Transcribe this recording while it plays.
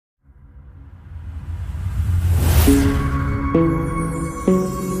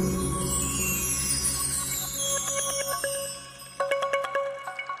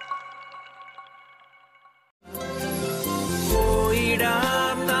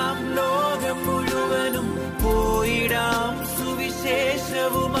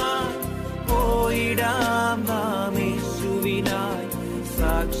പോയിടാം നാം യേശുവിനായി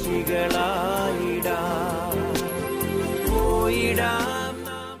സാക്ഷികളായിടാം. പോയിടാം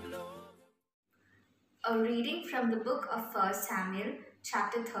നാം. A reading from the book of 1 Samuel,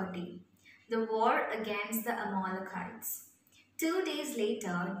 chapter 30. The war against the Amalekites. 2 days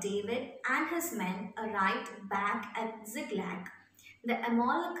later, David and his men arrived back at Ziklag. The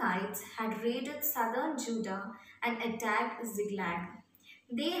Amalekites had raided southern Judah and attacked Ziklag.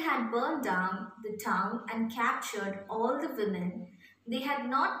 They had burned down the town and captured all the women. They had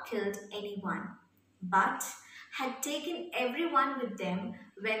not killed anyone, but had taken everyone with them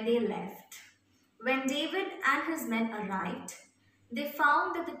when they left. When David and his men arrived, they found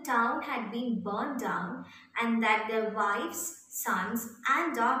that the town had been burned down and that their wives, sons, and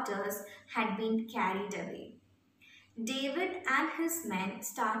daughters had been carried away. David and his men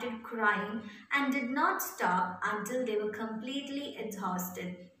started crying and did not stop until they were completely exhausted.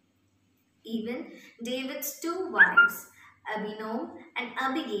 Even David's 2 wives, Abinoam and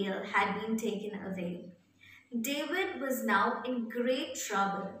Abigail, had been taken away. David was now in great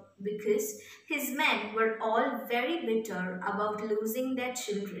trouble because his men were all very bitter about losing their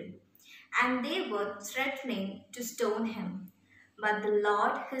children, and they were threatening to stone him. But the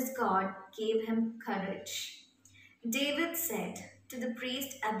Lord his God gave him courage. David said to the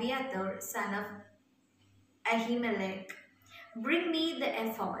priest Abiathar, son of Ahimelech, "Bring me the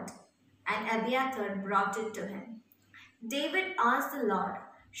ephod." And Abiathar brought it to him. David asked the Lord,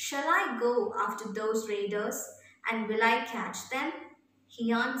 "Shall I go after those raiders, and will I catch them?" He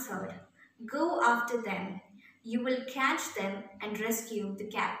answered, "Go after them. You will catch them and rescue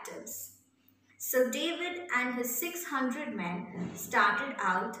the captives." So David and his 600 men started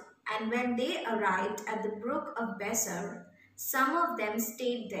out, and when they arrived at the brook of Besor, some of them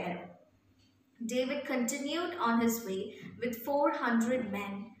stayed there. David continued on his way with 400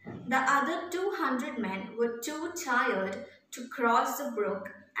 men. The other 200 men were too tired to cross the brook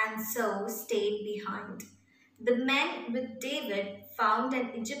and so stayed behind. The men with David found an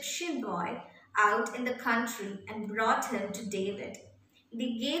Egyptian boy out in the country and brought him to David.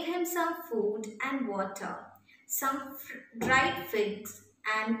 They gave him some food and water, some dried figs,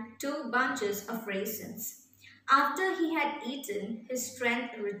 and 2 bunches of raisins. After he had eaten, his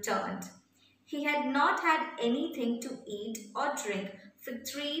strength returned. He had not had anything to eat or drink for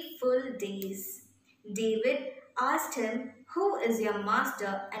 3 full days. David asked him, "Who is your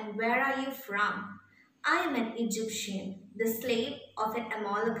master and where are you from?" "I am an Egyptian, the slave of an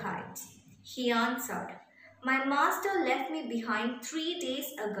Amalekite." He answered, "My master left me behind 3 days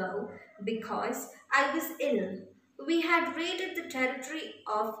ago because I was ill. We had raided the territory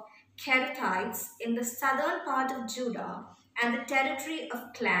of Kerethites in the southern part of Judah and the territory of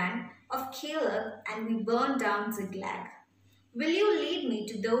clan of Caleb, and we burned down Ziklag. Will you lead me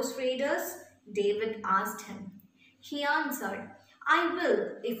to those raiders?" David asked him. He answered, "I will,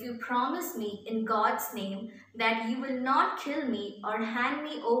 if you promise me in God's name that you will not kill me or hand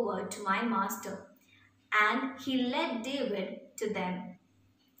me over to my master." And he led David to them.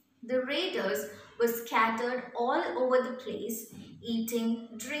 The raiders were scattered all over the place, eating,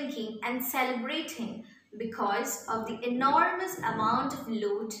 drinking, and celebrating because of the enormous amount of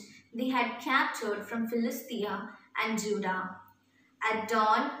loot they had captured from Philistia and Judah. At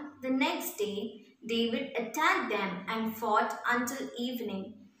dawn the next day, David attacked them and fought until evening,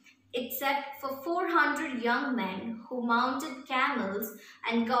 except for 400 young men who mounted camels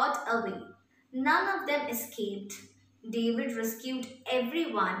and got away. None of them escaped. David rescued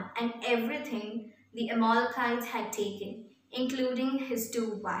everyone and everything the Amalekites had taken, including his 2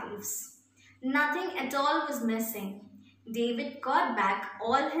 wives. Nothing at all was missing. David got back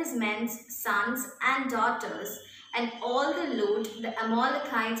all his men's sons and daughters and all the loot the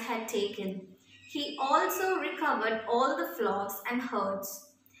Amalekites had taken. He also recovered all the flocks and herds.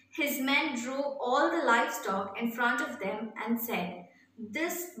 His men drove all the livestock in front of them and said,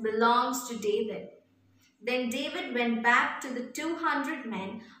 "This belongs to David." Then David went back to the 200 men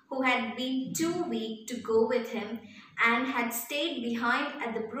who had been too weak to go with him and had stayed behind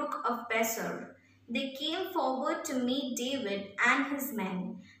at the brook of Besor. They came forward to meet David and his men,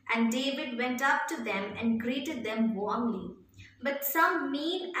 and David went up to them and greeted them warmly. But some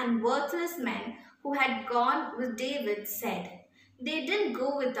mean and worthless men who had gone with David said, "They didn't go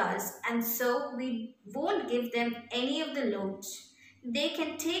with us, and so we won't give them any of the loot. They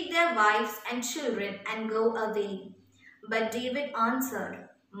can take their wives and children and go away." But David answered,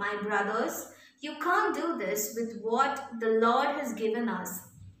 "My brothers, you can't do this with what the Lord has given us.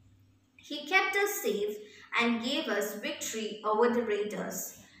 He kept us safe and gave us victory over the raiders.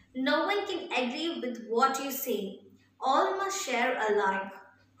 No one can agree with what you say. All must share alike.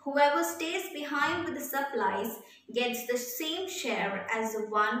 Whoever stays behind with the supplies gets the same share as the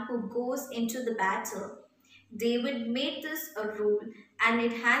one who goes into the battle. David made this a rule, and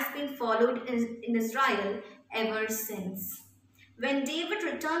it has been followed in Israel ever since. When David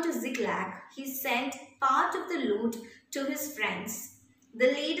returned to Ziklag, he sent part of the loot to his friends,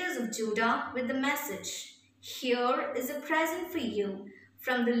 the leaders of Judah, with the message: "Here is a present for you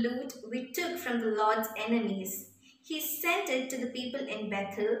from the loot we took from the Lord's enemies." He sent it to the people in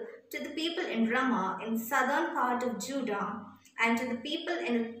Bethel, to the people in Ramah in the southern part of Judah, and to the people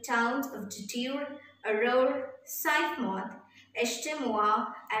in the towns of Jatir, Aror, Sifmoth, Eshtemoa,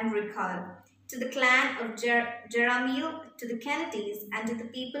 and Rechal, to the clan of Jerahmeel, to the Kenates, and to the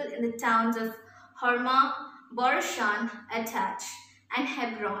people in the towns of Hormah, Borashan, Attach, and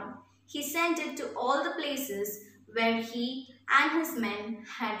Hebron. He sent it to all the places where he and his men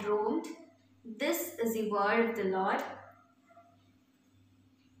had roamed. This is the word of the Lord.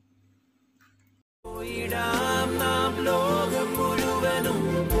 പോയിടാം നാം ലോകം മുഴുവനും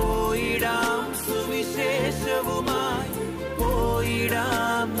പോയിടാം